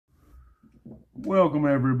Welcome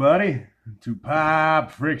everybody to Pop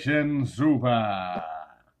Friction Super.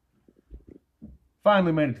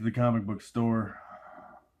 Finally made it to the comic book store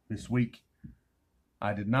this week.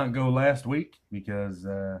 I did not go last week because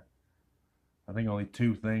I think only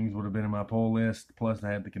 2 things would have been in my pull list, plus I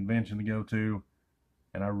had the convention to go to,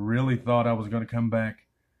 and I really thought I was going to come back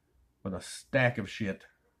with a stack of shit,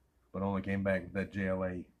 but only came back with that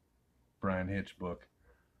JLA Bryan Hitch book.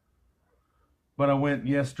 But I went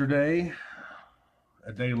yesterday,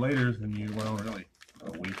 a day later than you, well, really,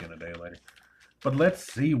 a week and a day later. But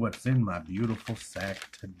let's see what's in my beautiful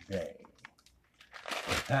sack today.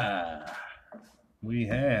 We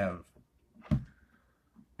have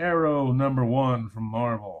Arrow #1 from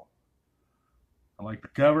Marvel. I like the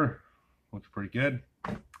cover. Looks pretty good.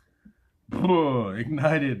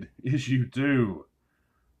 Ignited issue 2.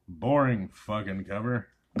 Boring fucking cover.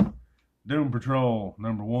 Doom Patrol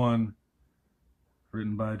 #1.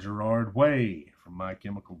 Written by Gerard Way from My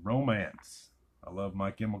Chemical Romance. I love My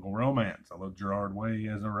Chemical Romance. I love Gerard Way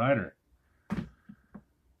as a writer.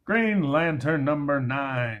 Green Lantern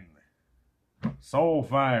 #9.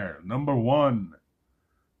 Soulfire #1.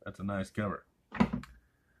 That's a nice cover.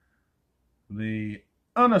 The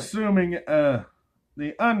Unassuming, the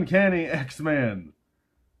Uncanny X-Men.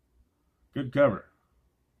 Good cover.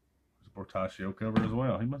 There's a Portacio cover as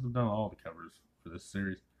well. He must have done all the covers for this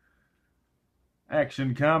series.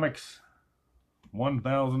 Action Comics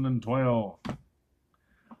 1012.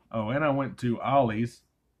 Oh, and I went to Ollie's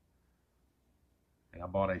and I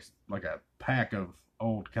bought a pack of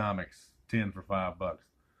old comics, 10 for $5.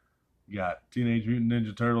 Got Teenage Mutant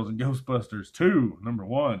Ninja Turtles and Ghostbusters 2,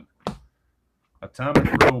 #1.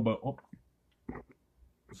 Atomic Robo. Oh,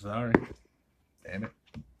 sorry. Damn it.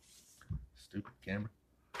 Stupid camera.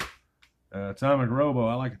 Atomic Robo.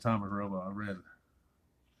 I like Atomic Robo. I read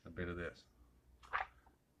a bit of this.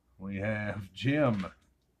 We have Jim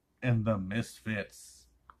and the Misfits.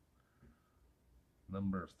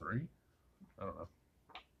 #3? I don't know.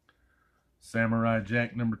 Samurai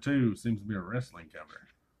Jack #2 seems to be a wrestling cover.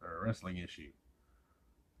 Or a wrestling issue.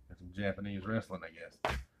 Got some Japanese wrestling, I guess.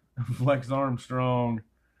 Flex Armstrong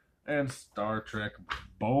and Star Trek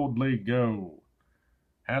Boldly Go.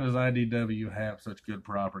 How does IDW have such good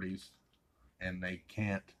properties and they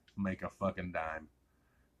can't make a fucking dime?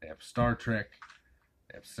 They have Star Trek.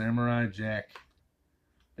 They have Samurai Jack.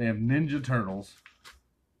 They have Ninja Turtles.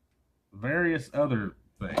 Various other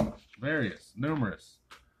things. Numerous.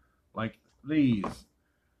 Like these.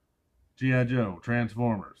 G.I. Joe,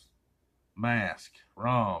 Transformers, Mask,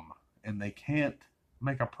 ROM. And they can't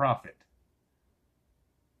make a profit.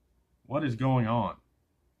 What is going on?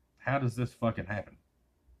 How does this fucking happen?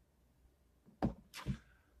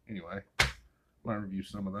 Anyway, I might review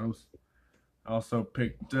some of those. I also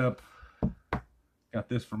picked up, got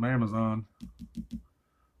this from Amazon,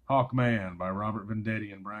 Hawkman by Robert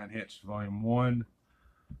Venditti and Bryan Hitch, Volume 1.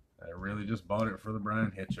 I really just bought it for the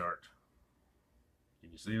Bryan Hitch art.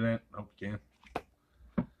 Can you see that? Hope you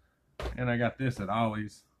can. And I got this at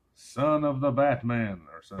Ollie's, Son of Batman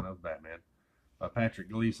by Patrick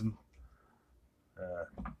Gleason.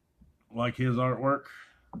 Like his artwork,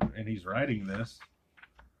 and he's writing this.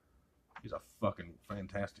 He's a fucking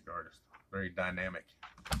fantastic artist. Very dynamic.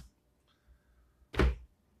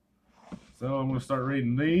 So I'm going to start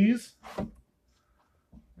reading these.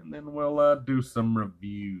 And then we'll do some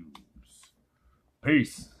reviews.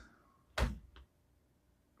 Peace.